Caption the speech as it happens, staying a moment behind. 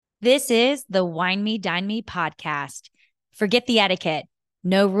This is the Wine Me, Dine Me podcast. Forget the etiquette.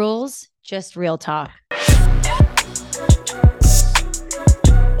 No rules, just real talk.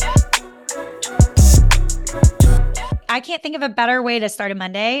 I can't think of a better way to start a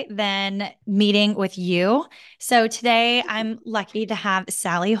Monday than meeting with you. So today I'm lucky to have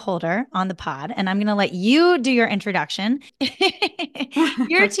Sallie Holder on the pod, and I'm going to let you do your introduction.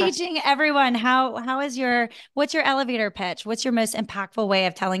 You're teaching everyone what's your elevator pitch? What's your most impactful way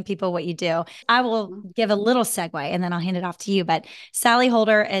of telling people what you do? I will give a little segue and then I'll hand it off to you. But Sallie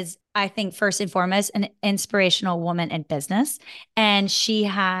Holder is, I think, first and foremost, an inspirational woman in business. And she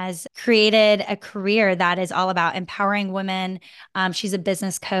has created a career that is all about empowering women. She's a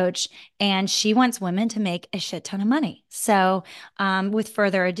business coach and she wants women to make a shit ton of money. So, with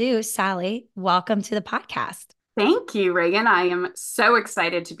further ado, Sallie, welcome to the podcast. Thank you, Reagan. I am so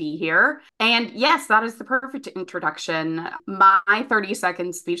excited to be here. And yes, that is the perfect introduction. My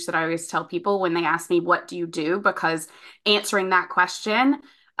 30-second speech that I always tell people when they ask me, what do you do? Because answering that question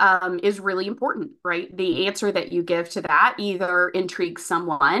is really important, right? The answer that you give to that either intrigues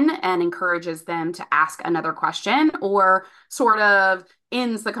someone and encourages them to ask another question or sort of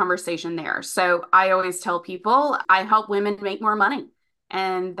ends the conversation there. So I always tell people I help women make more money.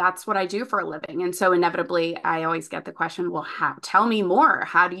 And that's what I do for a living. And so inevitably, I always get the question, well, tell me more.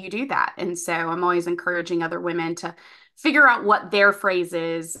 How do you do that? And so I'm always encouraging other women to figure out what their phrase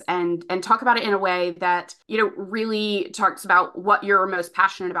is and talk about it in a way that, really talks about what you're most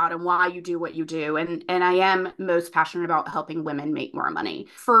passionate about and why you do what you do. And I am most passionate about helping women make more money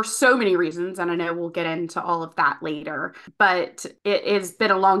for so many reasons. And I know we'll get into all of that later, but it has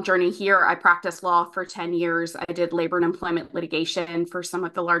been a long journey here. I practiced law for 10 years. I did labor and employment litigation for some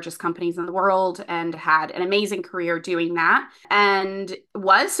of the largest companies in the world and had an amazing career doing that and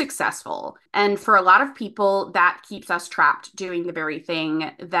was successful. And for a lot of people, that keeps us trapped doing the very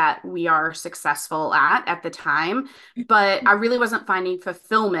thing that we are successful at the time. But I really wasn't finding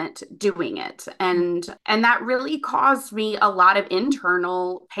fulfillment doing it. And that really caused me a lot of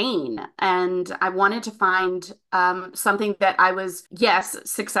internal pain. And I wanted to find something that I was, yes,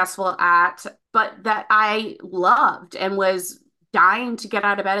 successful at, but that I loved and was dying to get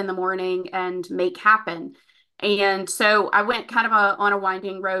out of bed in the morning and make happen. And so I went kind of on a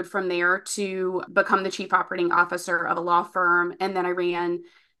winding road from there to become the chief operating officer of a law firm. And then I ran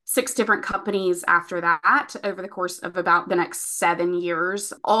 6 different companies after that over the course of about the next 7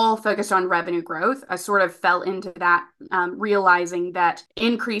 years, all focused on revenue growth. I sort of fell into that, realizing that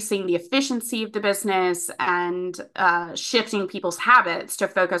increasing the efficiency of the business and shifting people's habits to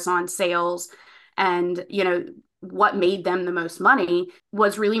focus on sales and, what made them the most money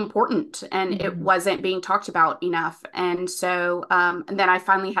was really important and it wasn't being talked about enough. And so and then I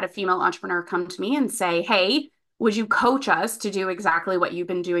finally had a female entrepreneur come to me and say, hey, would you coach us to do exactly what you've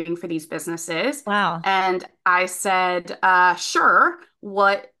been doing for these businesses? Wow. And I said, sure.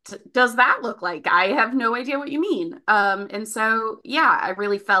 What does that look like? I have no idea what you mean. And so, yeah, I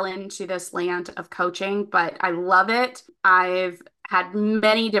really fell into this land of coaching, but I love it. I've had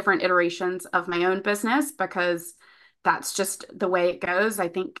many different iterations of my own business because that's just the way it goes. I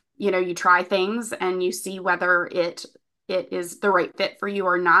think, you try things and you see whether it is the right fit for you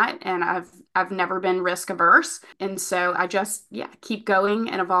or not. And I've never been risk averse. And so I just, keep going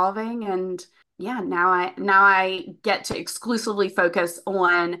and evolving. And now I get to exclusively focus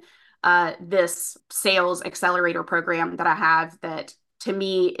on this sales accelerator program that I have that to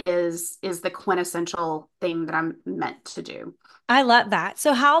me is the quintessential thing that I'm meant to do. I love that.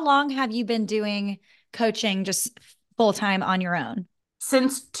 So how long have you been doing coaching just full time on your own?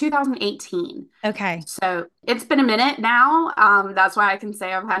 Since 2018. Okay. So it's been a minute now. That's why I can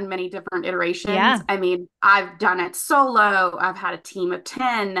say I've had many different iterations. Yeah. I mean, I've done it solo. I've had a team of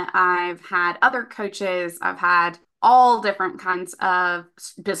 10. I've had other coaches. I've had all different kinds of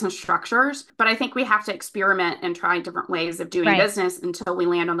business structures. But I think we have to experiment and try different ways of doing Right. business until we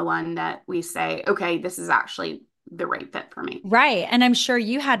land on the one that we say, okay, this is actually the right fit for me. Right. And I'm sure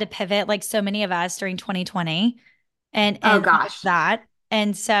you had to pivot like so many of us during 2020 Oh and all of gosh, that.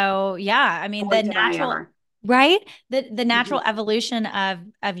 And so, yeah, I mean, boy, the did I natural, ever. right? The natural Mhm. evolution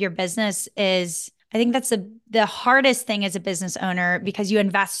of your business is, I think that's the hardest thing as a business owner because you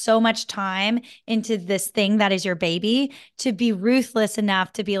invest so much time into this thing that is your baby to be ruthless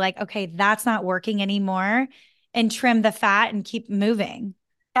enough to be like, okay, that's not working anymore and trim the fat and keep moving.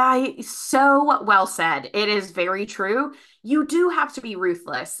 I so well said. It is very true. You do have to be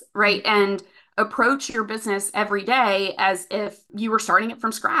ruthless, right? And approach your business every day as if you were starting it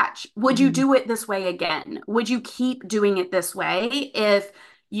from scratch. Would you Mhm. do it this way again? Would you keep doing it this way if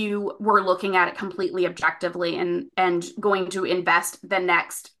you were looking at it completely objectively and going to invest the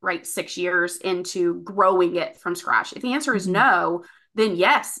next, right, 6 years into growing it from scratch. If the answer is Mhm. no, then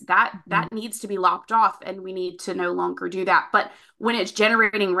yes, that Mhm. that needs to be lopped off and we need to no longer do that. But when it's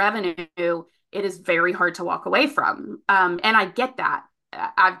generating revenue, it is very hard to walk away from. And I get that.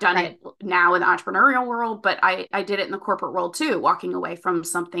 I've done Right. it now in the entrepreneurial world, but I did it in the corporate world too, walking away from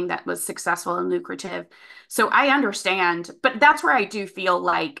something that was successful and lucrative. So I understand, but that's where I do feel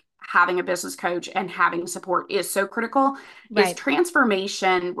like having a business coach and having support is so critical, is Right.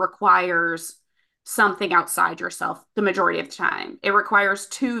 transformation requires something outside yourself the majority of the time. It requires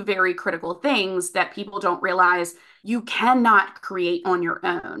two very critical things that people don't realize you cannot create on your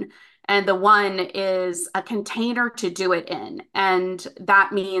own. And the one is a container to do it in. And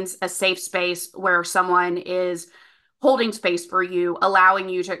that means a safe space where someone is holding space for you, allowing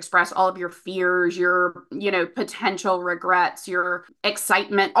you to express all of your fears, your, potential regrets, your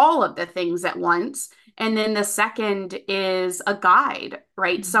excitement, all of the things at once. And then the second is a guide,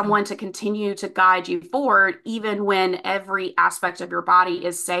 right? Mhm. Someone to continue to guide you forward, even when every aspect of your body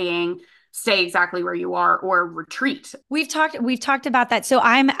is saying, stay exactly where you are or retreat. We've talked about that. So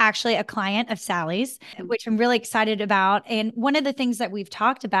I'm actually a client of Sally's, which I'm really excited about. And one of the things that we've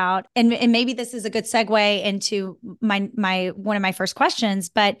talked about, and maybe this is a good segue into my one of my first questions,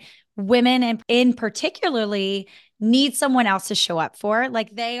 but women in particularly need someone else to show up for.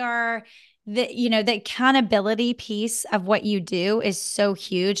 Like they are the accountability piece of what you do is so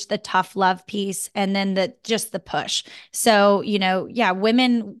huge, the tough love piece, and then the push. So, yeah,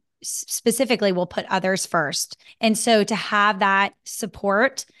 women specifically will put others first. And so to have that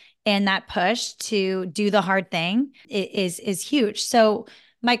support and that push to do the hard thing is huge. So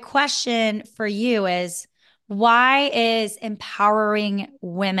my question for you is, why is empowering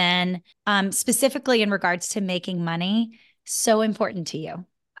women, specifically in regards to making money, so important to you?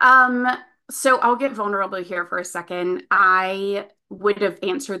 Um, so I'll get vulnerable here for a second. I would have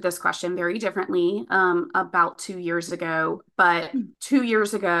answered this question very differently about 2 years ago. But 2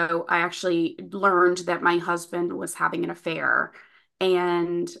 years ago, I actually learned that my husband was having an affair.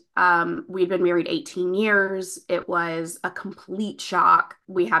 And we'd been married 18 years. It was a complete shock.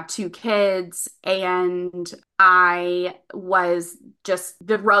 We have two kids, and I was just,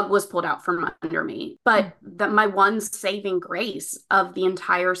 the rug was pulled out from under me. But my one saving grace of the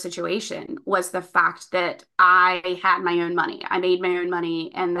entire situation was the fact that I had my own money. I made my own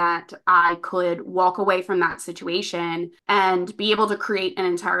money, and that I could walk away from that situation and be able to create an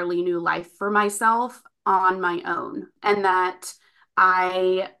entirely new life for myself on my own. And that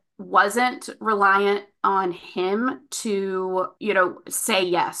I wasn't reliant on him to, say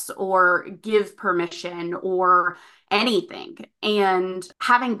yes or give permission or anything. And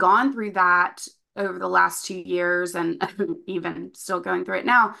having gone through that over the last 2 years and even still going through it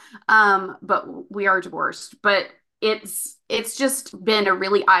now, but we are divorced. But it's just been a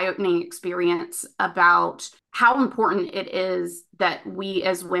really eye-opening experience about how important it is that we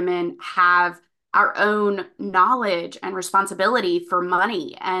as women have our own knowledge and responsibility for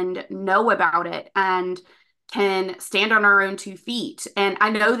money and know about it and can stand on our own 2 feet. And I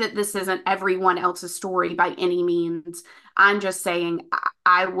know that this isn't everyone else's story by any means. I'm just saying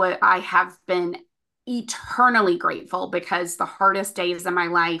I have been eternally grateful because the hardest days of my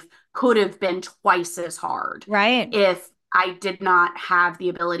life could have been twice as hard Right. if I did not have the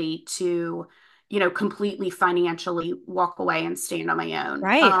ability to, completely financially walk away and stand on my own.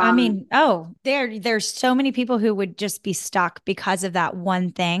 Right. I mean, there's so many people who would just be stuck because of that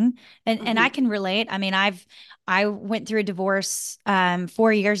one thing. And I Mhm, can relate. I mean, I went through a divorce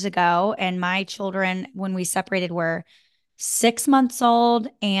 4 years ago, and my children, when we separated, were 6 months old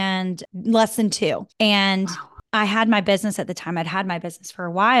and less than two. And wow. I had my business at the time. I'd had my business for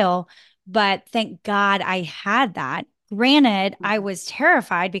a while, but thank God I had that. Granted, I Mhm, was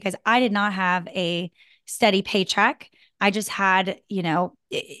terrified because I did not have a steady paycheck. I just had,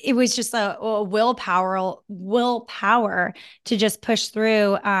 it was just a willpower to just push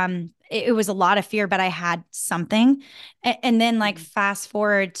through. It was a lot of fear, but I had something. And then, like, mhm, fast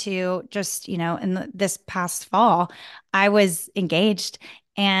forward to just, in this past fall, I was engaged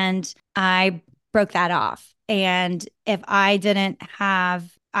and I broke that off. And if I didn't have,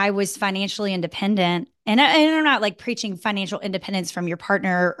 I was financially independent. And I'm not like preaching financial independence from your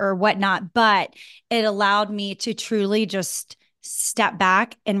partner or whatnot, but it allowed me to truly just step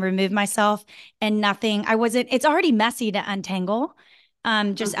back and remove myself and nothing. It's already messy to untangle,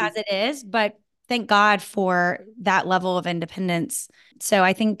 just as mhm. it is, but thank God for that level of independence. So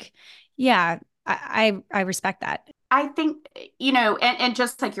I think, yeah, I respect that. I think, and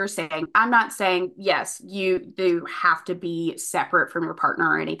just like you're saying, I'm not saying, yes, you do have to be separate from your partner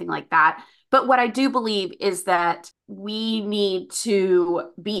or anything like that. But what I do believe is that we need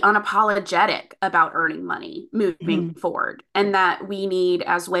to be unapologetic about earning money moving Mhm. forward. And that we need,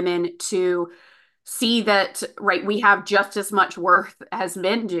 as women, to see that, right, we have just as much worth as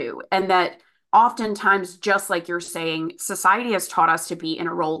men do. And that oftentimes, just like you're saying, society has taught us to be in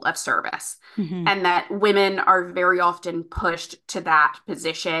a role of service. Mhm. And that women are very often pushed to that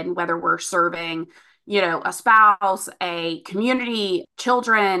position, whether we're serving, a spouse, a community,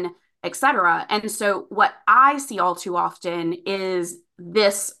 children, etc. And so what I see all too often is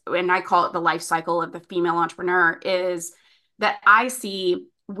this, and I call it the life cycle of the female entrepreneur, is that I see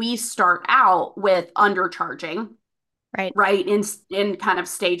we start out with undercharging, Right. right? In kind of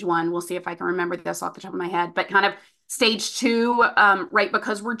stage one. We'll see if I can remember this off the top of my head, but kind of stage two, right?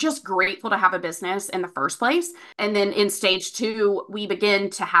 Because we're just grateful to have a business in the first place. And then in stage two, we begin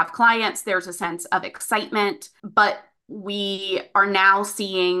to have clients. There's a sense of excitement, but we are now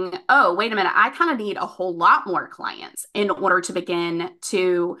seeing, oh, wait a minute, I kind of need a whole lot more clients in order to begin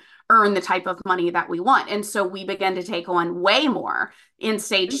to earn the type of money that we want. And so we begin to take on way more. In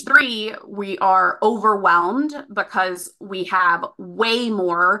stage three, we are overwhelmed because we have way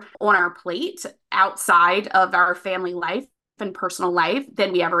more on our plate outside of our family life and personal life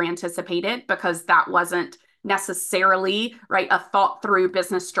than we ever anticipated, because that wasn't necessarily right a thought through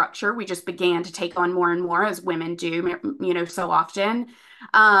business structure. We just began to take on more and more, as women do, so often.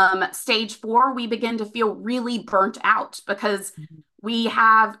 Stage four, we begin to feel really burnt out because Mhm. we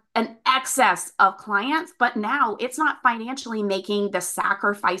have an excess of clients, but now it's not financially making the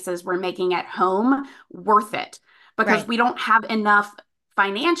sacrifices we're making at home worth it, because Right. we don't have enough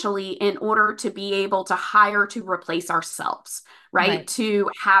financially in order to be able to hire to replace ourselves, right? Right.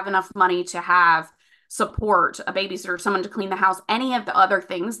 To have enough money to have support, a babysitter, someone to clean the house, any of the other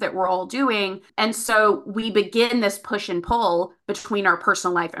things that we're all doing. And so we begin this push and pull between our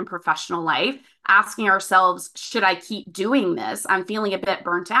personal life and professional life, asking ourselves, should I keep doing this? I'm feeling a bit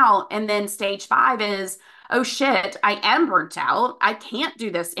burnt out. And then stage five is, oh shit, I am burnt out. I can't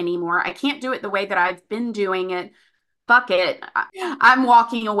do this anymore. I can't do it the way that I've been doing it. Fuck it. I'm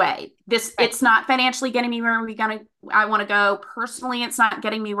walking away. This Right. It's not financially getting me where I want to go. Personally, it's not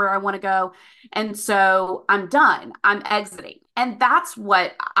getting me where I want to go. And so I'm done. I'm exiting. And that's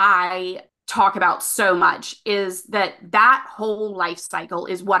what I talk about so much, is that whole life cycle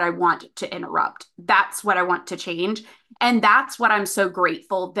is what I want to interrupt. That's what I want to change. And that's what I'm so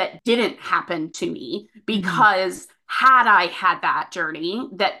grateful that didn't happen to me, Mhm. because had I had that journey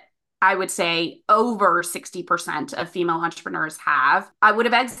that I would say over 60% of female entrepreneurs have, I would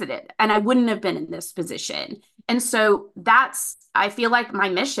have exited and I wouldn't have been in this position. And so I feel like my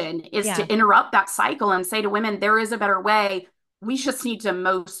mission is Yeah. to interrupt that cycle and say to women, there is a better way. We just need to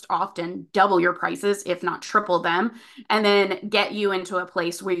most often double your prices, if not triple them, and then get you into a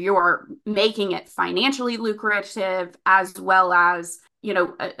place where you're making it financially lucrative, as well as,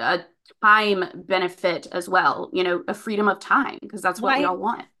 a time benefit as well, a freedom of time, because that's what we Why all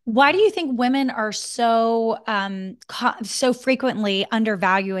want. why do you think women are so frequently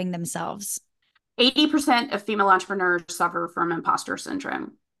undervaluing themselves? 80% of female entrepreneurs suffer from imposter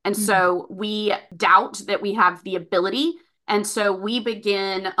syndrome. And Mhm. so we doubt that we have the ability. And so we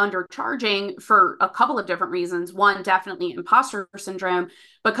begin undercharging for a couple of different reasons. One, definitely imposter syndrome,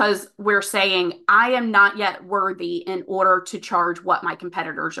 because we're saying, I am not yet worthy in order to charge what my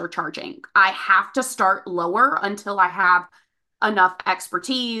competitors are charging. I have to start lower until I have enough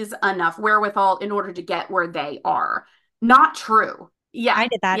expertise, enough wherewithal in order to get where they are. Not true. Yeah. I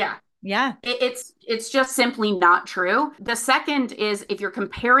did that. Yeah. Yeah. It's just simply not true. The second is, if you're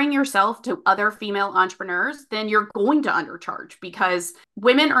comparing yourself to other female entrepreneurs, then you're going to undercharge, because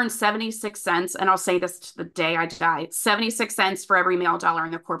women earn 76 cents, and I'll say this to the day I die, 76 cents for every male dollar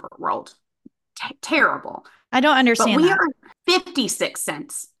in the corporate world. Terrible. I don't But understand we that. earn 56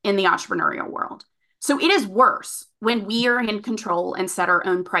 cents in the entrepreneurial world. So it is worse when we are in control and set our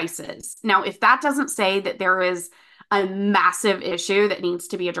own prices. Now, if that doesn't say that there is a massive issue that needs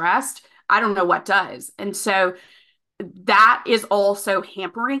to be addressed, I don't know what does. And so that is also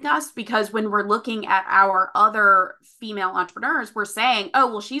hampering us, because when we're looking at our other female entrepreneurs, we're saying, oh,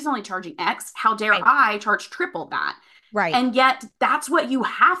 well, she's only charging X. How dare Right. I charge triple that? Right. And yet, that's what you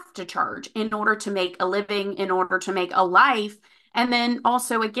have to charge in order to make a living, in order to make a life. And then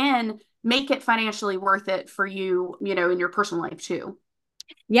also, again, make it financially worth it for you, in your personal life too.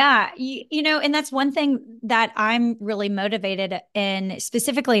 Yeah, and that's one thing that I'm really motivated in,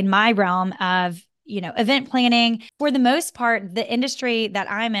 specifically in my realm of event planning. For the most part, the industry that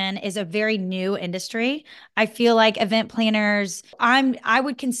I'm in is a very new industry. I feel like event planners, I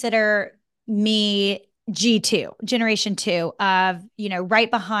would consider me G2, generation two of,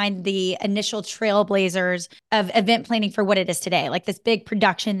 right behind the initial trailblazers of event planning for what it is today, like this big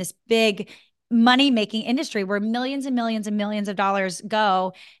production, this big money making industry where millions and millions and millions of dollars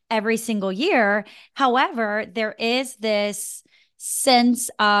go every single year. However, there is this sense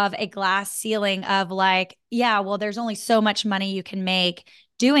of a glass ceiling of like, yeah, well, there's only so much money you can make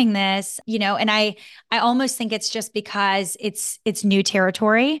doing this, and I almost think it's just because it's new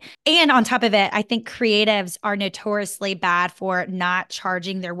territory. And on top of it, I think creatives are notoriously bad for not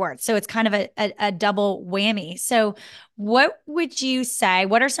charging their worth. So it's kind of a double whammy. So what would you say?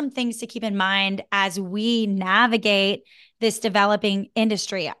 What are some things to keep in mind as we navigate this developing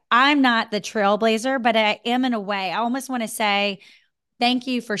industry? I'm not the trailblazer, but I am in a way. I almost want to say, thank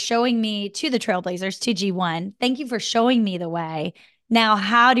you for showing me to the trailblazers, to G1. Thank you for showing me the way. Now,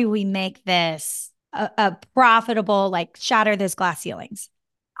 how do we make this a profitable, like shatter those glass ceilings?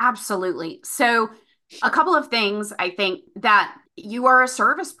 Absolutely. So, a couple of things I think that you are a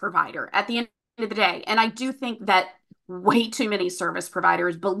service provider at the end of the day. And I do think that way too many service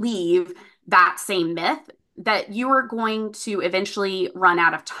providers believe that same myth that you are going to eventually run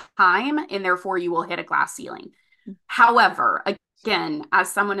out of time and therefore you will hit a glass ceiling. However, again, as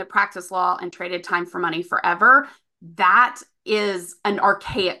someone who practiced law and traded time for money forever, that is an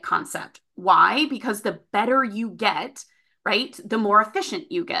archaic concept. Why? Because the better you get, right, the more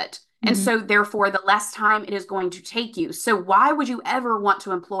efficient you get. And Mm-hmm. so, therefore, the less time it is going to take you. So, why would you ever want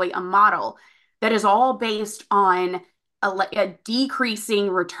to employ a model that is all based on a decreasing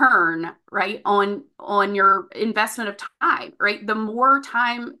return, right, on your investment of time, right? The more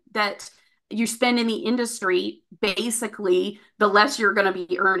time that you spend in the industry, basically, the less you're going to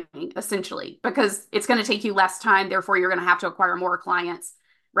be earning, essentially, because it's going to take you less time. Therefore, you're going to have to acquire more clients,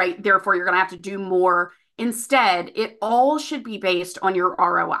 right? Therefore, you're going to have to do more. Instead, it all should be based on your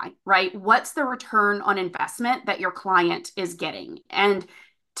ROI, right? What's the return on investment that your client is getting? And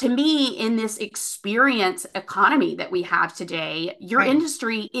to me, in this experience economy that we have today, your Right.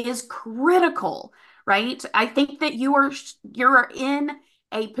 industry is critical, right? I think that you're in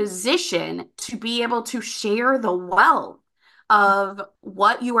a position to be able to share the wealth of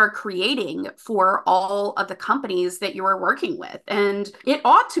what you are creating for all of the companies that you are working with. And it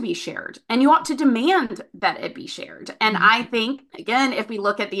ought to be shared, and you ought to demand that it be shared. And I Mm-hmm. think, again, if we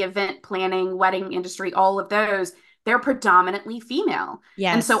look at the event planning, wedding industry, all of those, they're predominantly female.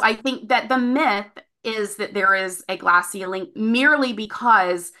 And so Yes. I think that the myth is that there is a glass ceiling merely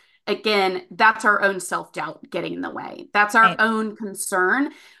because, again, that's our own self doubt getting in the way. That's our Right. own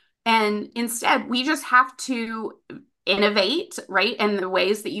concern. And instead, we just have to innovate, right? And the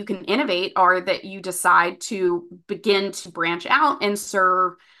ways that you can innovate are that you decide to begin to branch out and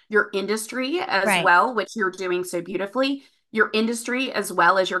serve your industry as Right. well, which you're doing so beautifully, your industry as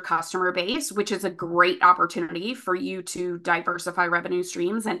well as your customer base, which is a great opportunity for you to diversify revenue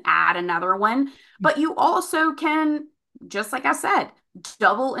streams and add another one. But you also can, just like I said,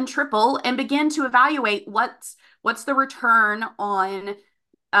 double and triple and begin to evaluate what's the return on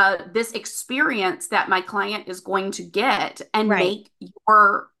this experience that my client is going to get and Right. make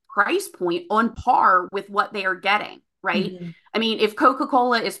your price point on par with what they are getting, right? Mm-hmm. I mean, if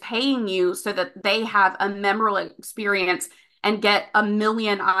Coca-Cola is paying you so that they have a memorable experience and get a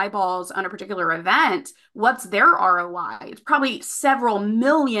million eyeballs on a particular event, what's their ROI? It's probably several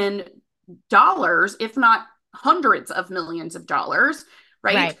million dollars, if not hundreds of millions of dollars,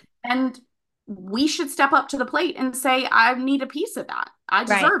 right? Right. And we should step up to the plate and say, I need a piece of that. I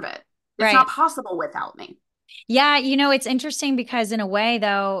Right. deserve it. It's not Right. possible without me. Yeah, it's interesting because in a way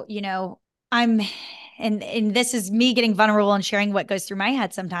though, I'm and this is me getting vulnerable and sharing what goes through my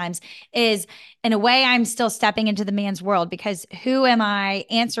head sometimes is in a way I'm still stepping into the man's world because who am I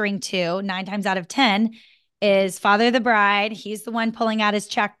answering to 9 times out of 10 is father of the bride. He's the one pulling out his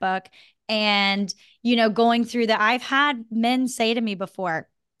checkbook and going through the I've had men say to me before,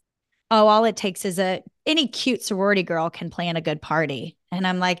 oh, all it takes is any cute sorority girl can plan a good party. And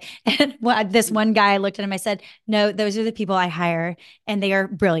I'm like, and this one guy I looked at him, I said, no, those are the people I hire and they are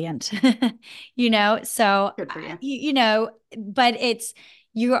brilliant. So, Good for you. but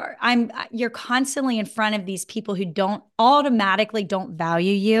you're constantly in front of these people who don't automatically don't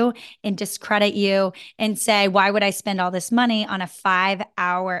value you and discredit you and say, why would I spend all this money on a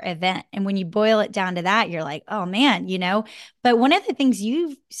 5-hour event? And when you boil it down to that, you're like, oh man, but one of the things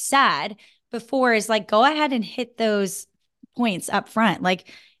you've said before is like, go ahead and hit those points up front.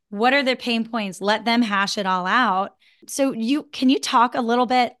 Like, what are their pain points? Let them hash it all out. So can you talk a little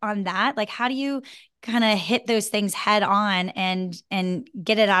bit on that? Like how do you kind of hit those things head on and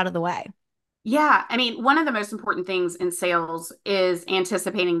get it out of the way? Yeah, I mean, one of the most important things in sales is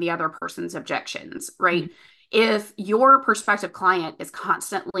anticipating the other person's objections, right? If your prospective client is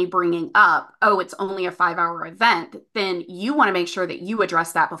constantly bringing up, oh, it's only a 5 hour event, then you want to make sure that you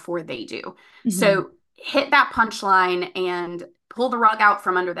address that before they do. Mm-hmm. So hit that punchline and pull the rug out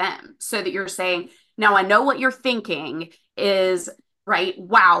from under them so that you're saying, now I know what you're thinking is right?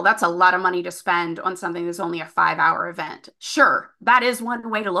 Wow, that's a lot of money to spend on something that's only a 5 hour event. Sure, that is one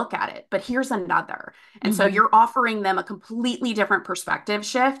way to look at it, but here's another. And so Mm-hmm. you're offering them a completely different perspective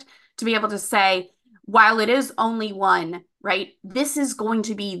shift to be able to say, while it is only one, right? This is going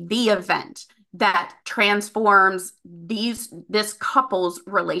to be the event that transforms this couple's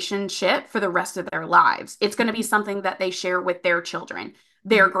relationship for the rest of their lives. It's going to be something that they share with their children,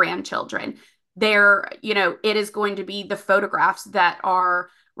 their grandchildren, it is going to be the photographs that are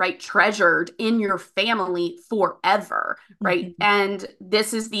right treasured in your family forever, right? Mm-hmm. And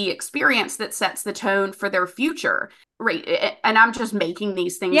this is the experience that sets the tone for their future, right? And I'm just making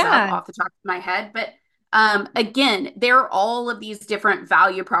these things up Yeah. off the top of my head, but again, there are all of these different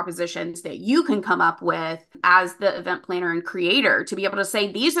value propositions that you can come up with as the event planner and creator to be able to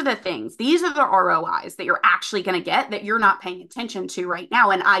say, these are the things, these are the ROIs that you're actually going to get that you're not paying attention to right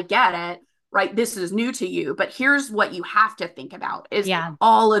now. And I get it, right? This is new to you, but here's what you have to think about is Yeah.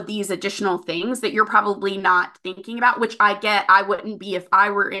 all of these additional things that you're probably not thinking about, which I get. I wouldn't be if I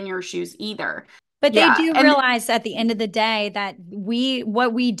were in your shoes either. But they Yeah. do And realize at the end of the day that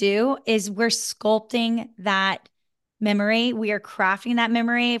what we do is we're sculpting that memory. We are crafting that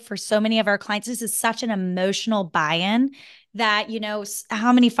memory for so many of our clients. This is such an emotional buy-in that,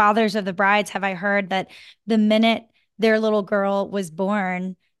 how many fathers of the brides have I heard that the minute their little girl was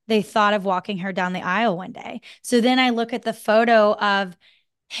born, they thought of walking her down the aisle one day. So then I look at the photo of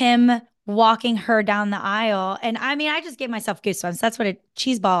him walking her down the aisle. And I mean, I just gave myself goosebumps. That's what a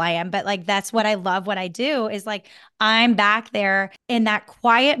cheese ball I am. But like, that's what I love. What I do is like, I'm back there in that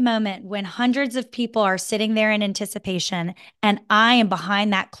quiet moment when hundreds of people are sitting there in anticipation. And I am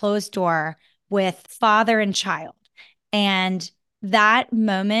behind that closed door with father and child. And that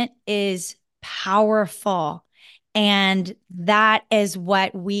moment is powerful. And that is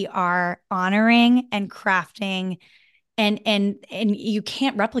what we are honoring and crafting and you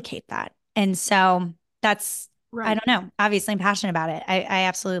can't replicate that. And so that's I right. don't know. Obviously, I'm passionate about it. I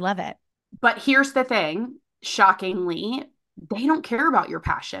absolutely love it. But here's the thing, shockingly, they don't care about your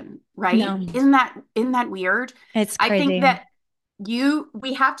passion, right? No, Isn't that weird? it's I think crazy. that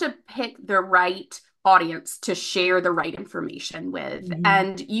we have to pick the right audience to share the right information with. Mhm.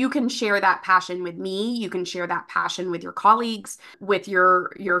 And you can share that passion with me, you can share that passion with your colleagues, with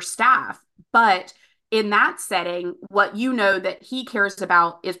your staff. But in that setting, what you know that he cares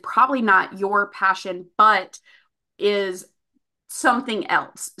about is probably not your passion, but is something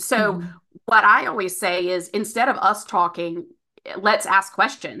else. So, Mhm. what I always say is instead of us talking, let's ask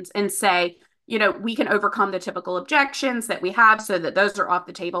questions and say, we can overcome the typical objections that we have so that those are off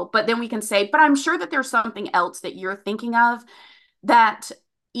the table. But then we can say, but I'm sure that there's something else that you're thinking of that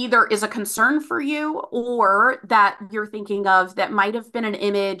either is a concern for you or that you're thinking of that might have been an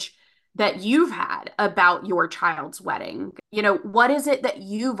image that you've had about your child's wedding. What is it that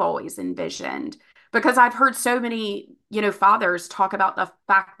you've always envisioned? Because I've heard so many, fathers talk about the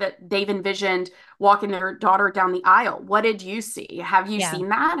fact that they've envisioned walking their daughter down the aisle. What did you see? Have you Yeah. seen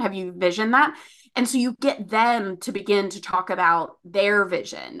that? Have you envisioned that? And so you get them to begin to talk about their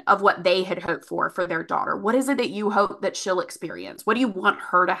vision of what they had hoped for their daughter. What is it that you hope that she'll experience? What do you want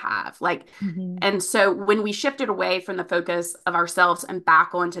her to have? Like, Mhm. and so when we shifted away from the focus of ourselves and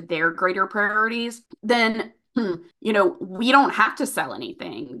back onto their greater priorities, then we don't have to sell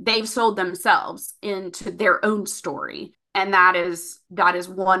anything. They've sold themselves into their own story. And that is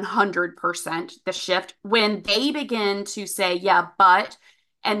 100% the shift when they begin to say, yeah, but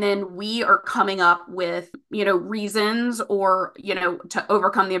and then we are coming up with reasons or to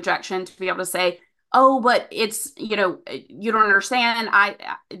overcome the objection to be able to say, oh, but it's you don't understand,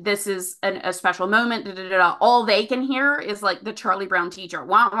 I this is a special moment, da, da, da, da. All they can hear is like the Charlie Brown teacher,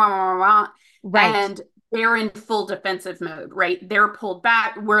 wah, wah, wah, wah, Right. and they're in full defensive mode, right? They're pulled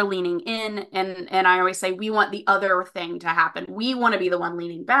back, we're leaning in, and I always say we want the other thing to happen. We want to be the one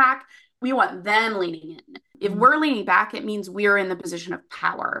leaning back, we want them leaning in. If Mhm. we're leaning back, it means we're in the position of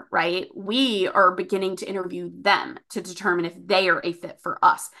power, right? We are beginning to interview them to determine if they are a fit for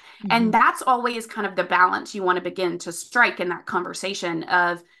us. And Mhm. that's always kind of the balance you want to begin to strike in that conversation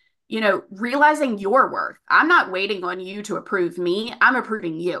of, realizing your worth. I'm not waiting on you to approve me, I'm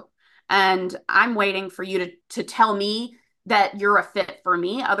approving you. and I'm waiting for you to tell me that you're a fit for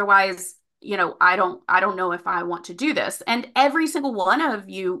me. Otherwise, I don't know if I want to do this. And every single one of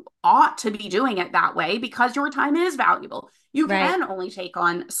you ought to be doing it that way because your time is valuable. You Right. can only take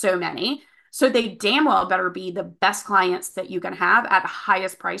on so many. So they damn well better be the best clients that you can have at the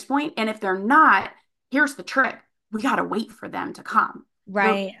highest price point. And if they're not, here's the trick. We got to wait for them to come. The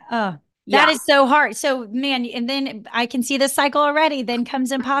Right. Oh, that Yeah. is so hard. So, man, and then I can see the cycle already. Then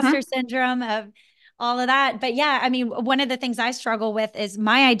comes imposter Mhm. syndrome of all of that. But yeah, I mean, one of the things I struggle with is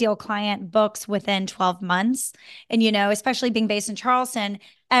my ideal client books within 12 months. And, especially being based in Charleston,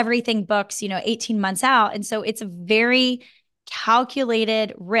 everything books, 18 months out. And so it's a very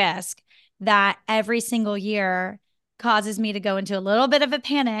calculated risk that every single year causes me to go into a little bit of a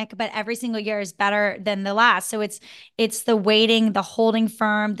panic, but every single year is better than the last. So it's the waiting, the holding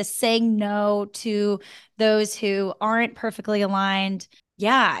firm, the saying no to those who aren't perfectly aligned.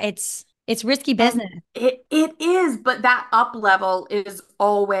 Yeah, it's risky And business. it is, but that up level is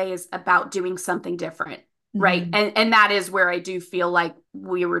always about doing something different, right? Mhm. And that is where I do feel like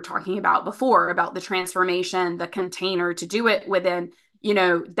we were talking about before about the transformation, the container to do it within,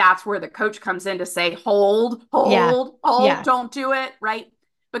 that's where the coach comes in to say, hold, Yeah. hold, hold, Yeah. don't do it, right?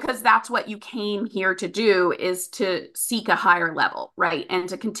 Because that's what you came here to do is to seek a higher level, right? And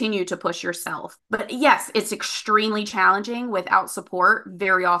to continue to push yourself. But yes, it's extremely challenging without support.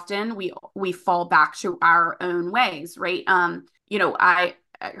 Very often we fall back to our own ways, right? I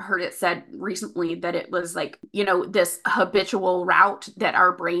heard it said recently that it was like, this habitual route that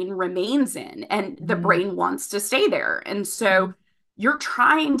our brain remains in, and the Mhm. brain wants to stay there. And so Mhm. you're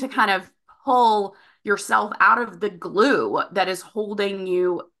trying to kind of pull yourself out of the glue that is holding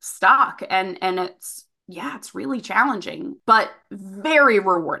you stuck. And it's really challenging, but very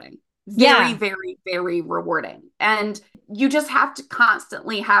rewarding. Very, Yeah. very, very rewarding. And you just have to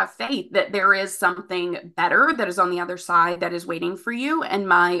constantly have faith that there is something better that is on the other side that is waiting for you. And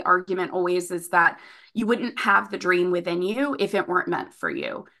my argument always is that you wouldn't have the dream within you if it weren't meant for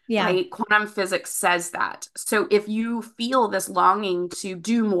you, Yeah. right? Quantum physics says that. So if you feel this longing to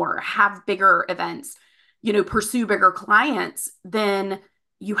do more, have bigger events, pursue bigger clients, then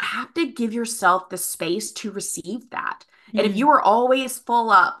you have to give yourself the space to receive that. And if Mm. you are always full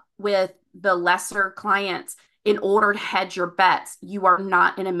up with the lesser clients in order to hedge your bets, you are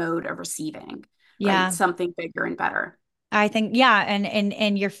not in a mode of receiving, right? Yeah. Something bigger and better. I think, yeah,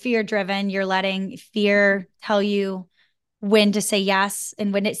 and you're fear driven. You're letting fear tell you when to say yes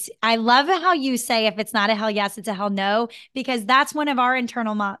and when it's. I love how you say if it's not a hell yes, it's a hell no, because that's one of our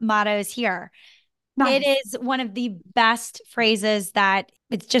internal mottos here. It Nice. is one of the best phrases that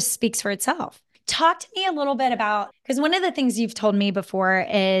it just speaks for itself. Talk to me a little bit about, because one of the things you've told me before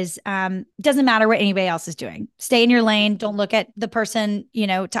is doesn't matter what anybody else is doing. Stay in your lane. Don't look at the person,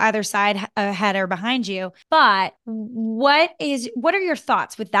 to either side, ahead or behind you. But what are your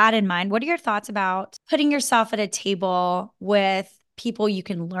thoughts with that in mind? What are your thoughts about putting yourself at a table with people you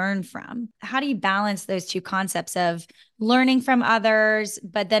can learn from? How do you balance those two concepts of learning from others,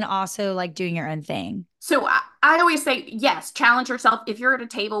 but then also like doing your own thing? So I always say, yes, challenge yourself. If you're at a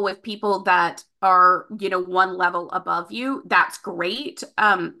table with people that are, one level above you, that's great.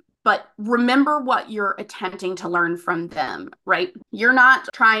 But remember what you're attempting to learn from them, right? You're not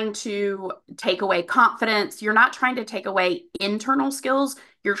trying to take away confidence. You're not trying to take away internal skills.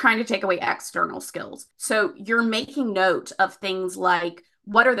 You're trying to take away external skills. So you're making note of things like,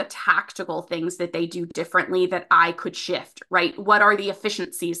 what are the tactical things that they do differently that I could shift, right? What are the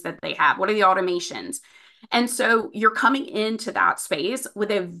efficiencies that they have? What are the automations? And so you're coming into that space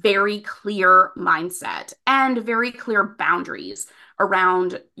with a very clear mindset and very clear boundaries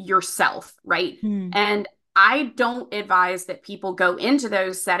around yourself, right? Mm, And I don't advise that people go into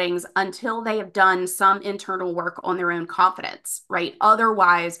those settings until they have done some internal work on their own confidence, right?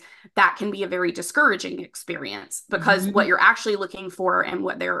 Otherwise, that can be a very discouraging experience because what mhm, you're actually looking for and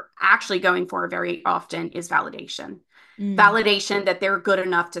what they're actually going for very often is validation. mm, Validation that they're good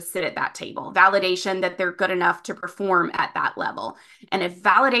enough to sit at that table, validation that they're good enough to perform at that level. And if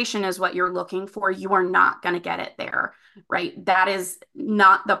validation is what you're looking for, you are not going to get it there, right? That is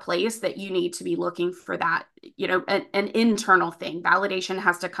not the place that you need to be looking for that, an internal thing. Validation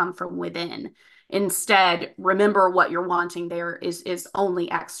has to come from within. Instead, remember what you're wanting there is only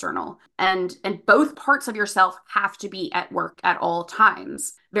external. And both parts of yourself have to be at work at all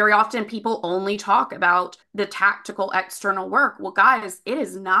times. Very often people only talk about the tactical external work. Well, guys, it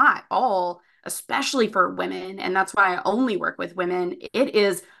is not all, especially for women, and that's why I only work with women. It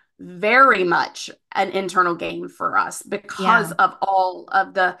is very much an internal game for us because yeah. of all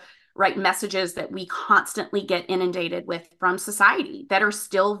of the right? Messages that we constantly get inundated with from society that are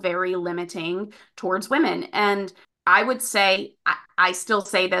still very limiting towards women. And I would say, I still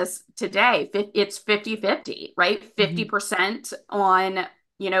say this today, it's 50-50, right? Mhm. 50% on,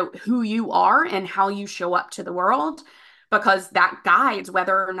 who you are and how you show up to the world, because that guides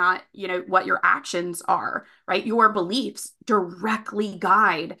whether or not, what your actions are, right? Your beliefs directly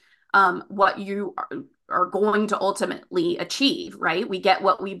guide what you are going to ultimately achieve, right? We get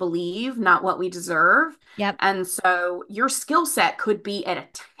what we believe, not what we deserve. Yep. And so your skill set could be at a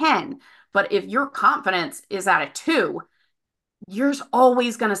 10, but if your confidence is at a 2, you're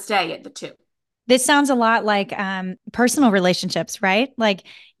always going to stay at the 2. This sounds a lot like personal relationships, right? Like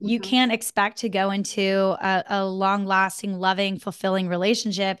you Mm-hmm. can't expect to go into a long lasting, loving, fulfilling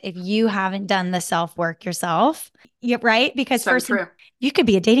relationship if you haven't done the self work yourself. Yeah, right? Because So first, true. you could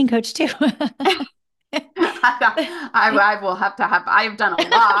be a dating coach too. I will have to have, I've done a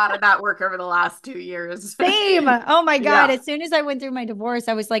lot of that work over the last 2 years. Same. Oh my God. Yeah. As soon as I went through my divorce,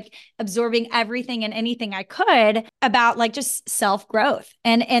 I was like absorbing everything and anything I could about like just self-growth.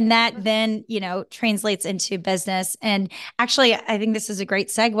 And that then, translates into business. And actually, I think this is a great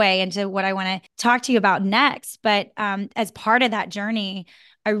segue into what I want to talk to you about next. But as part of that journey,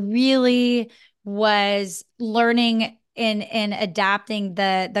 I really was learning in adapting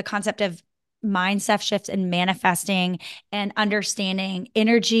the concept of mindset shifts and manifesting and understanding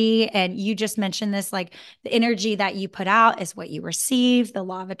energy. And you just mentioned this, like the energy that you put out is what you receive, the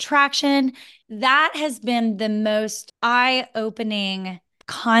law of attraction. That has been the most eye-opening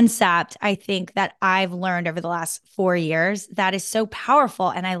concept, I think, that I've learned over the last 4 years. That is so powerful.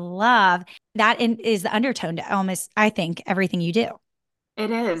 And I love that is the undertone to almost, I think, everything you do. It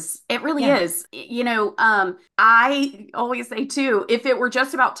is. It really Yeah. is. I always say too, if it were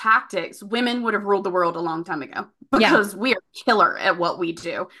just about tactics, women would have ruled the world a long time ago Yeah. because we are killer at what we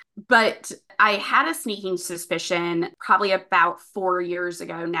do. But I had a sneaking suspicion probably about 4 years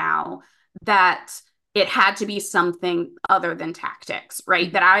ago now that it had to be something other than tactics, right?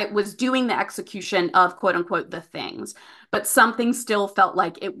 Mhm. That I was doing the execution of quote unquote the things, but something still felt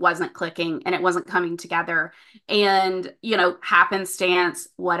like it wasn't clicking and it wasn't coming together. And happenstance,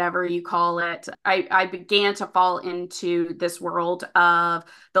 whatever you call it, I began to fall into this world of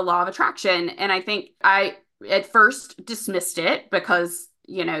the law of attraction. And I think I at first dismissed it because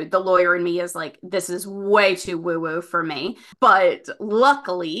the lawyer in me is like, this is way too woo woo for me. But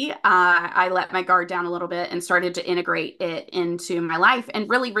luckily, I let my guard down a little bit and started to integrate it into my life and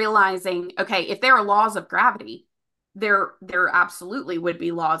really realizing, okay, if there are laws of gravity, there absolutely would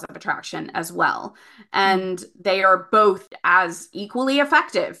be laws of attraction as well, and they are both as equally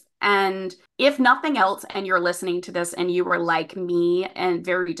effective. And if nothing else, and you're listening to this and you were like me and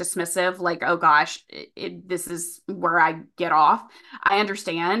very dismissive, like, oh gosh, this is where I get off, I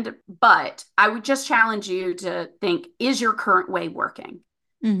understand. But I would just challenge you to think, is your current way working?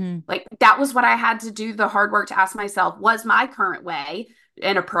 Mm-hmm. Like that was what I had to do the hard work to ask myself, was my current way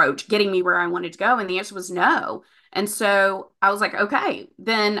and approach getting me where I wanted to go? And the answer was no. And so I was like, okay,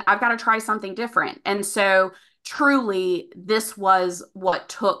 then I've got to try something different. And so truly, this was what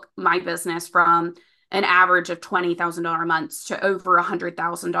took my business from an average of $20,000 months to over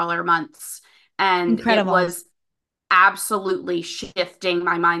 $100,000 months. And it Incredible. was absolutely shifting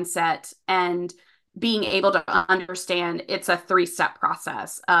my mindset and being able to understand it's a 3-step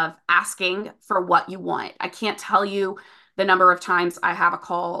process of asking for what you want. I can't tell you the number of times I have a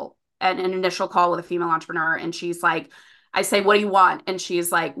call, an initial call with a female entrepreneur, and she's like, I say, what do you want? And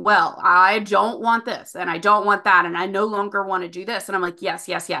she's like, well, I don't want this and I don't want that. And I no longer want to do this. And I'm like, yes,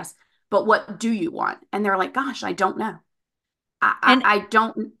 yes, yes. But what do you want? And they're like, gosh, I don't know. And I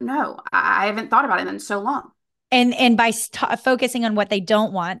don't know. I haven't thought about it in so long. and by focusing on what they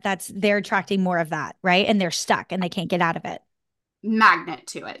don't want, they're attracting more of that, right? And they're stuck and they can't get out of it. Magnet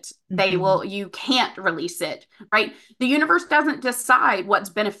to it. Mhm. You can't release it, right? The universe doesn't decide what's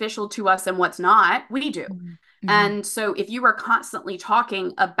beneficial to us and what's not. We do. Mhm. Mhm. And so if you are constantly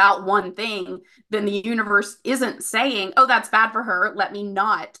talking about one thing, then the universe isn't saying, oh, that's bad for her. Let me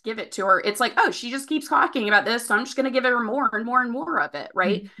not give it to her. It's like, oh, she just keeps talking about this. So I'm just going to give her more and more and more of it,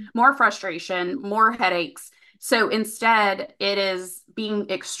 right? Mhm. More frustration, more headaches. So instead, it is being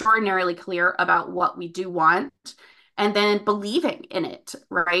extraordinarily clear about what we do want and then believing in it,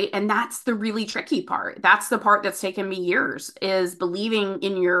 right? And that's the really tricky part. That's the part that's taken me years, is believing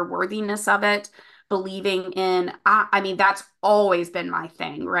in your worthiness of it, believing in, I mean, that's always been my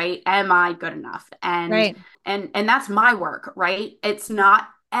thing, right? Am I good enough? And Right. and that's my work, right? It's not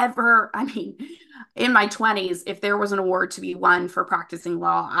ever, I mean, in my 20s, if there was an award to be won for practicing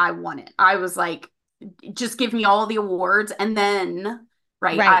law, I won it. I was like, just give me all the awards and then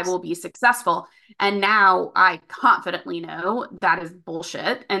right? I Right. will be successful. And now I confidently know that is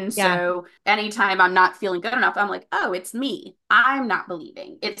bullshit. And Yeah. so anytime I'm not feeling good enough, I'm like, oh, it's me. I'm not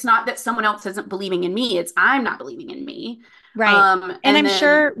believing. It's not that someone else isn't believing in me, it's I'm not believing in me. Right. And And I'm then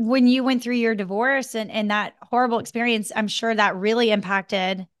sure when you went through your divorce and that horrible experience, I'm sure that really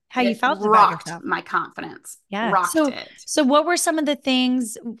impacted how you it felt about rocked yourself. my confidence, Yeah. rocked it. So what were some of the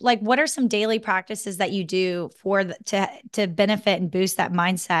things, like what are some daily practices that you do for to benefit and boost that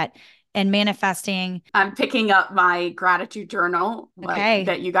mindset and manifesting? I'm picking up my gratitude journal, like Okay.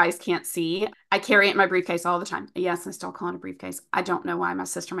 that you guys can't see. I carry it in my briefcase all the time. Yes, I still call it a briefcase. I don't know why my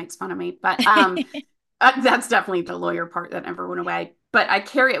sister makes fun of me, but that's definitely the lawyer part that never went away. But I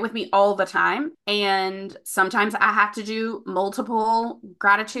carry it with me all the time. And sometimes I have to do multiple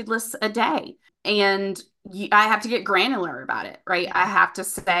gratitude lists a day. And I have to get granular about it, right? I Yeah. have to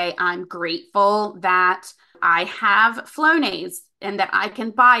say, I'm grateful that I have Flonase and that I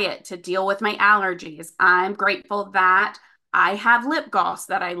can buy it to deal with my allergies. I'm grateful that I have lip gloss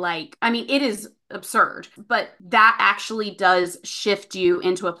that I like. I mean, it is absurd, but that actually does shift you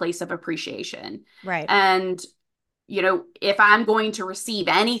into a place of appreciation. Right. And, if I'm going to receive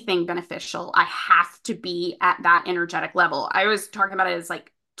anything beneficial, I have to be at that energetic level. I was talking about it as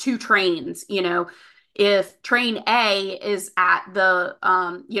like two trains. If train A is at the,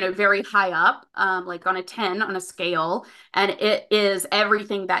 very high up, like on a 10 on a scale, and it is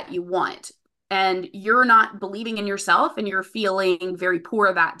everything that you want, and you're not believing in yourself and you're feeling very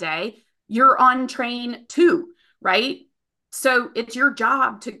poor that day, you're on train 2, right? So it's your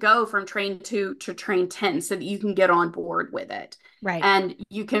job to go from train 2 to train 10 so that you can get on board with it. Right. And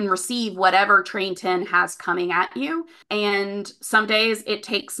you can receive whatever train 10 has coming at you. And some days it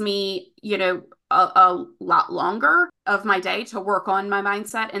takes me, a lot longer of my day to work on my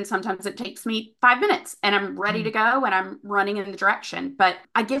mindset. And sometimes it takes me 5 minutes and I'm ready to Mm. go and I'm running in the direction. But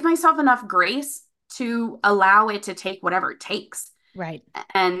I give myself enough grace to allow it to take whatever it takes. Right.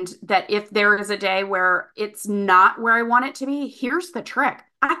 And that if there is a day where it's not where I want it to be, here's the trick: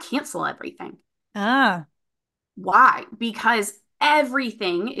 I cancel everything. Ah, Why? Because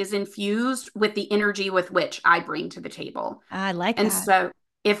everything is infused with the energy with which I bring to the table. I like And that. so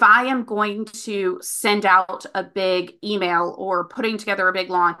if I am going to send out a big email or putting together a big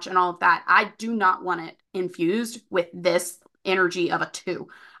launch and all of that, I do not want it infused with this energy of a 2.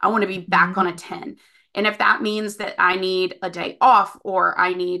 I want to be back on a Mm. 10. And if that means that I need a day off or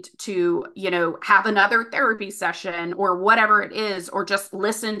I need to, have another therapy session or whatever it is, or just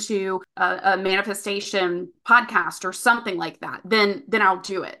listen to a manifestation podcast or something like that, then I'll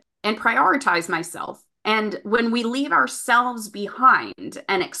do it and prioritize myself. And when we leave ourselves behind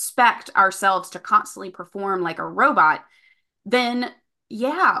and expect ourselves to constantly perform like a robot, then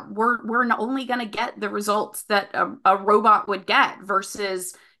yeah, we're only going to get the results that a robot would get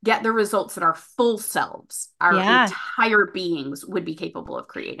versus get the results that our full selves, our Yeah. entire beings would be capable of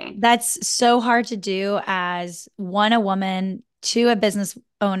creating. That's so hard to do as one, a woman, two, a business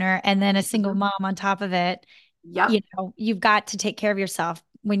owner, and then a single Mhm. mom on top of it. Yep. You've got to take care of yourself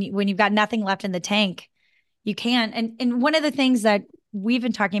when you've got nothing left in the tank. You can. And one of the things that we've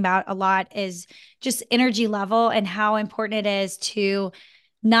been talking about a lot is just energy level and how important it is to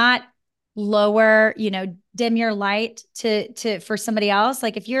not lower, dim your light to for somebody else.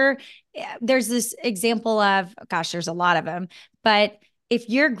 Like if you're there's this example of, gosh, there's a lot of them, but if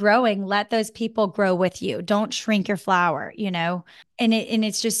you're growing, let those people grow with you. Don't shrink your flower. And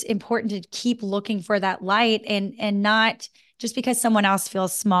it's just important to keep looking for that light and not just because someone else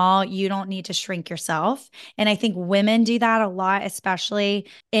feels small, you don't need to shrink yourself. And I think women do that a lot, especially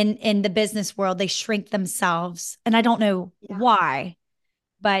in the business world. They shrink themselves. And I don't know Yeah. why,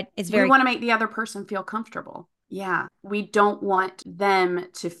 but it's We very want to make the other person feel comfortable. Yeah. We don't want them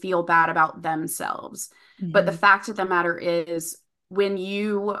to feel bad about themselves. But the Mhm. fact of the matter is, when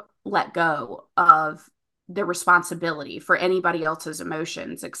you let go of the responsibility for anybody else's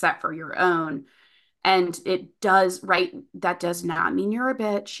emotions except for your own, and it does, right? That does not mean you're a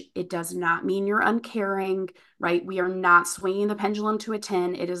bitch. It does not mean you're uncaring, right? We are not swinging the pendulum to a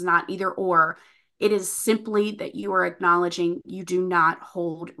 10. It is not either or. It is simply that you are acknowledging you do not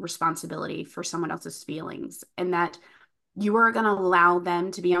hold responsibility for someone else's feelings and that you are going to allow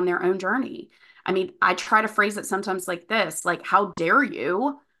them to be on their own journey. I mean, I try to phrase it sometimes like this, like, how dare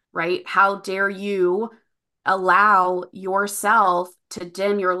you, right? How dare you allow yourself to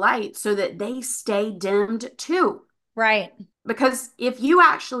dim your light so that they stay dimmed too? right. Because if you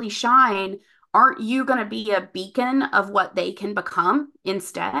actually shine, aren't you going to be a beacon of what they can become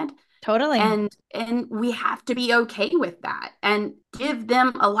instead? Totally. And we have to be okay with that and give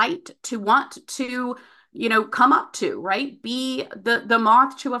them a light to want to come up to, right? Be the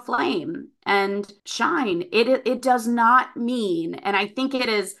moth to a flame and shine. It does not mean, and I think it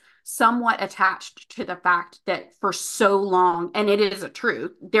is somewhat attached to the fact that for so long, and it is a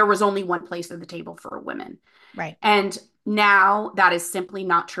truth, there was only one place at the table for women. Right. And now that is simply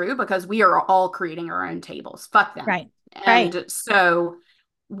not true because we are all creating our own tables. Fuck them. Right. Right. And so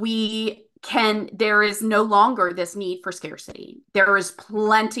there is no longer this need for scarcity. There is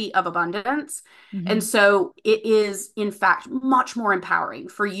plenty of abundance. And Hmm. so it is, in fact, much more empowering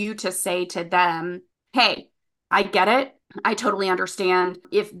for you to say to them, hey, I get it. I totally understand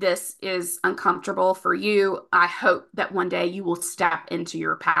if this is uncomfortable for you. I hope that one day you will step into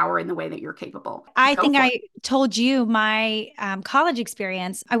your power in the way that you're capable. I Go think for it. I told you my college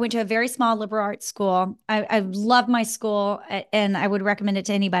experience. I went to a very small liberal arts school. I love my school and I would recommend it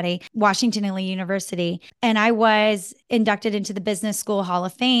to anybody, Washington and Lee University. And I was inducted into the Business School Hall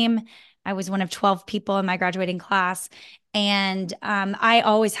of Fame. I was one of 12 people in my graduating class. And I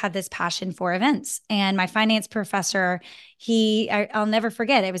always had this passion for events. And my finance professor, I'll never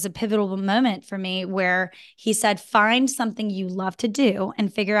forget, it was a pivotal moment for me where he said, find something you love to do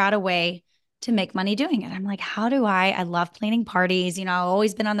and figure out a way to make money doing it. I'm like, how do I love planning parties. I've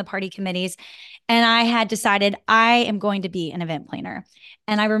always been on the party committees. And I had decided I am going to be an event planner.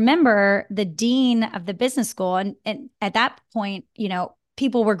 And I remember the dean of the business school. And at that point,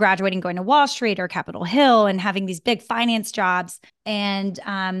 people were graduating, going to Wall Street or Capitol Hill and having these big finance jobs. And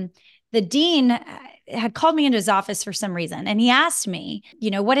the dean had called me into his office for some reason. And he asked me,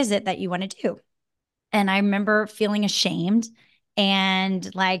 what is it that you want to do? And I remember feeling ashamed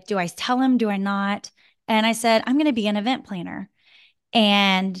and like, do I tell him? Do I not? And I said, I'm going to be an event planner.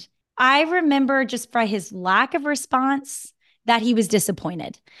 And I remember just by his lack of response that he was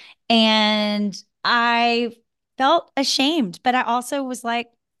disappointed. And I felt ashamed, but I also was like,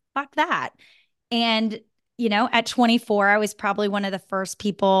 fuck that. And, at 24, I was probably one of the first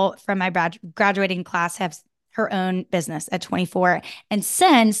people from my graduating class have her own business at 24. And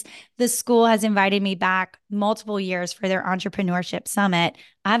since the school has invited me back multiple years for their entrepreneurship summit,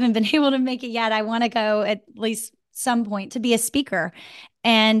 I haven't been able to make it yet. I want to go at least some point to be a speaker.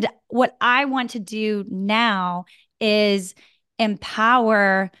 And what I want to do now is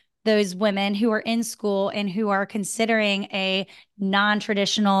empower those women who are in school and who are considering a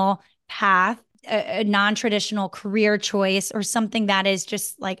non-traditional path, a non-traditional career choice, or something that is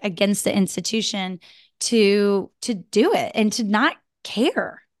just like against the institution to do it and to not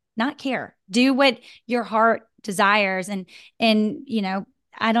care, do what your heart desires. And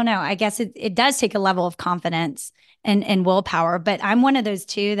I don't know, I guess it does take a level of confidence and willpower, but I'm one of those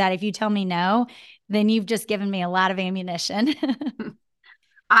two that if you tell me no, then you've just given me a lot of ammunition.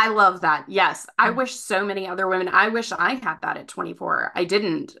 I love that. Yes. I Yeah. wish so many other women, I wish I had that at 24. I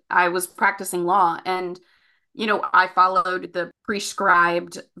didn't. I was practicing law and, I followed the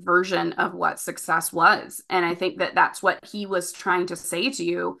prescribed version of what success was. And I think that that's what he was trying to say to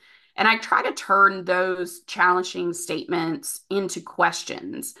you. And I try to turn those challenging statements into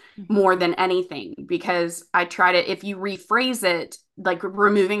questions Mhm. more than anything, because I try to, if you rephrase it, like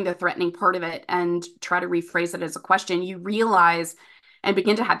removing the threatening part of it and try to rephrase it as a question, you realize and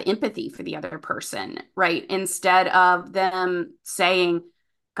begin to have empathy for the other person, right? Instead of them saying,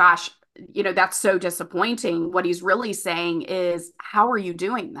 gosh, that's so disappointing. What he's really saying is, how are you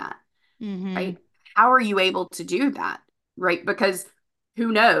doing that? Mhm. Right? How are you able to do that? Right? Because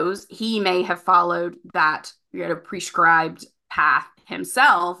who knows, he may have followed that, prescribed path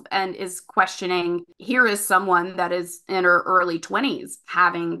himself and is questioning. Here is someone that is in her early 20s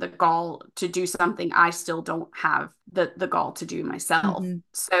having the gall to do something I still don't have the gall to do myself. Mhm.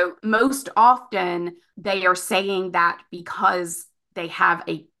 So most often they are saying that because they have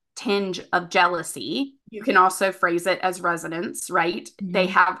a tinge of jealousy. You can also phrase it as resonance, right? They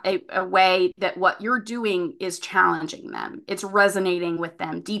Mhm. have a way that what you're doing is challenging them, it's resonating with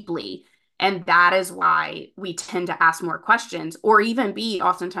them deeply. And that is why we tend to ask more questions or even be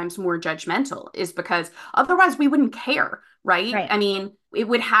oftentimes more judgmental, is because otherwise we wouldn't care, right? Right. I mean, it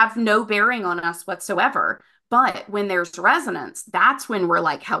would have no bearing on us whatsoever. But when there's resonance, that's when we're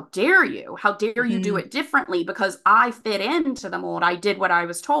like, how dare you? How dare you do Mhm. it differently because I fit into the mold. I did what I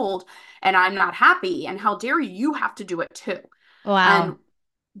was told and I'm not happy. And how dare you? You have to do it too. Wow. And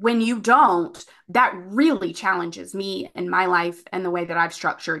when you don't, that really challenges me in my life and the way that I've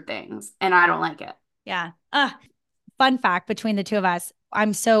structured things. And I don't like it. Yeah. Fun fact between the two of us,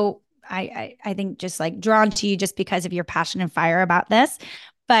 I think just like drawn to you just because of your passion and fire about this.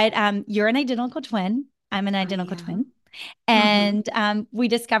 But you're an identical twin. I'm an I identical am. twin. And we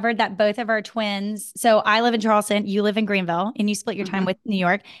discovered that both of our twins, so I live in Charleston, you live in Greenville, and you split your time Hmm. with New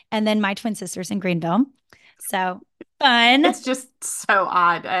York, and then my twin sister's in Greenville. So fun. It's just so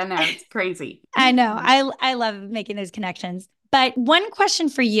odd. I know it's crazy. I know. I love making those connections. But one question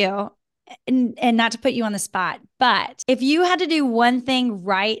for you, and not to put you on the spot, but if you had to do one thing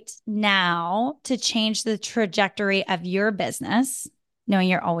right now to change the trajectory of your business, knowing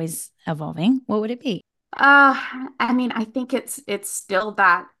you're always evolving, what would it be? Uh, I mean, I think it's still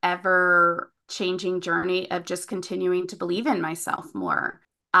that ever changing journey of just continuing to believe in myself more.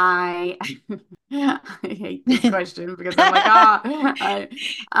 I I hate this question because I'm like,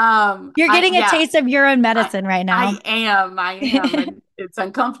 You're getting a yeah, taste of your own I medicine right now. I am, and it's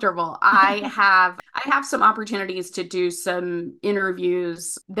uncomfortable. I have some opportunities to do some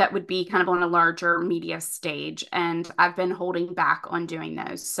interviews that would be kind of on a larger media stage, and I've been holding back on doing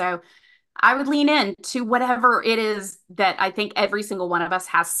those. So I would lean in to whatever it is that I think every single one of us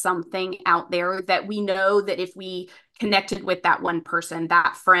has something out there that we know that if we connected with that one person,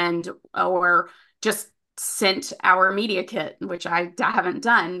 that friend, or just sent our media kit, which I haven't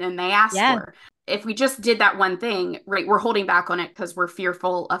done, and they asked Yeah. for. If we just did that one thing, right, we're holding back on it because we're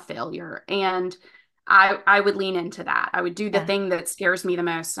fearful of failure. And I would lean into that. I would do the Yeah. thing that scares me the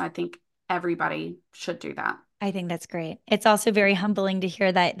most. I think everybody should do that. I think that's great. It's also very humbling to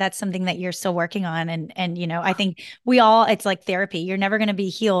hear that that's something that you're still working on. And I think we all, it's like therapy. You're never going to be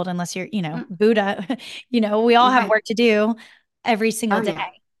healed unless you're, Mm, Buddha. We all have right. work to do every single Oh day. yeah.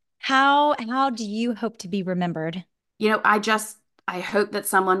 How do you hope to be remembered? I hope that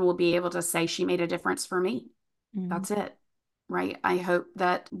someone will be able to say she made a difference for me. Mm, That's it. Right. I hope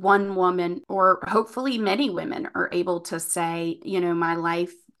that one woman, or hopefully many women, are able to say, my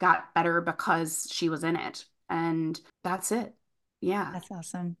life got better because she was in it. And that's it. Yeah. that's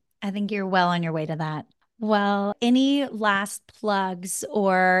awesome. I think you're well on your way to that. Well, any last plugs,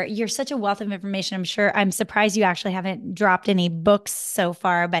 or you're such a wealth of information. I'm surprised you actually haven't dropped any books so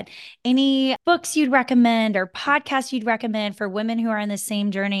far, but any books you'd recommend or podcasts you'd recommend for women who are on the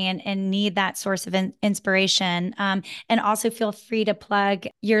same journey and need that source of inspiration. And also feel free to plug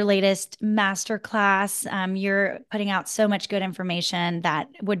your latest masterclass. You're putting out so much good information that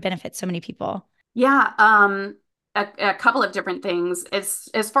would benefit so many people. Yeah, a couple of different things.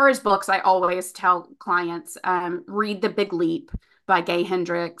 As far as books, I always tell clients, read The Big Leap by Gay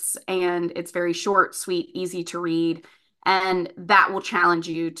Hendricks, and it's very short, sweet, easy to read, and that will challenge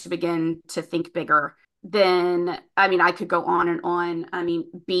you to begin to think bigger. Then, I mean, I could go on and on. I mean,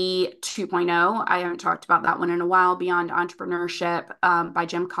 B 2.0, I haven't talked about that one in a while, Beyond Entrepreneurship, by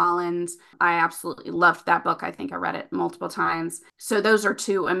Jim Collins. I absolutely loved that book. I think I read it multiple times. So those are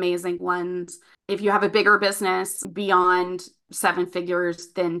two amazing ones. If you have a bigger business beyond seven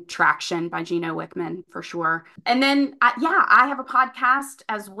figures, then Traction by Gino Wickman for sure. And then, yeah, I have a podcast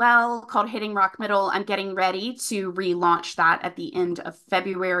as well called Hitting Rock Middle. I'm getting ready to relaunch that at the end of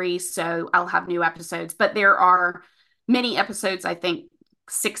February. So I'll have new episodes, but there are many episodes, I think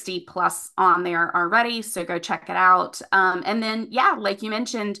 60 plus on there already. So go check it out. And then, yeah, like you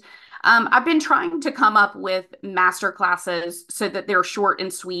mentioned, I've been trying to come up with master classes so that they're short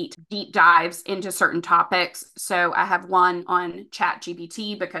and sweet, deep dives into certain topics. So I have one on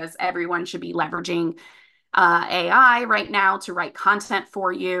ChatGPT because everyone should be leveraging AI right now to write content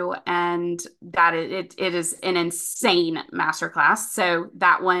for you, and that it is an insane masterclass. So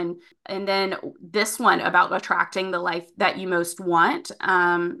that one, and then this one about attracting the life that you most want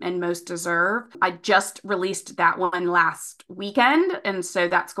and most deserve. I just released that one last weekend, and so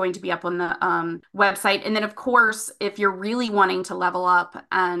that's going to be up on the website. And then, of course, if you're really wanting to level up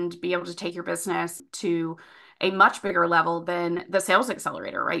and be able to take your business to a much bigger level than the sales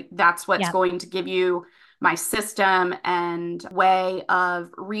accelerator, right? That's what's Yeah. going to give you my system and way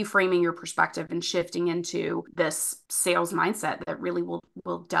of reframing your perspective and shifting into this sales mindset that really will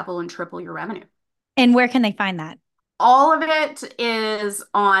double and triple your revenue. And where can they find that? All of it is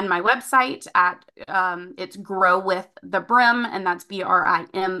on my website at it's Grow with the Brim, and that's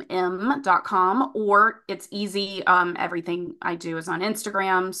BRIMM.com, or it's easy. Everything I do is on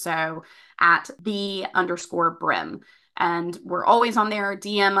Instagram, so at _brim. And we're always on there.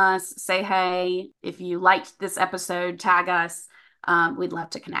 DM us, say hey. If you liked this episode, tag us. We'd love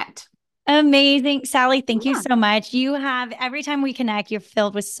to connect. Amazing. Sallie, thank you Yeah. so much. You have, every time we connect, you're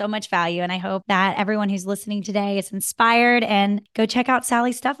filled with so much value. And I hope that everyone who's listening today is inspired and go check out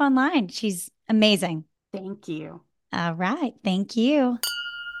Sallie's stuff online. She's amazing. Thank you. All right. Thank you.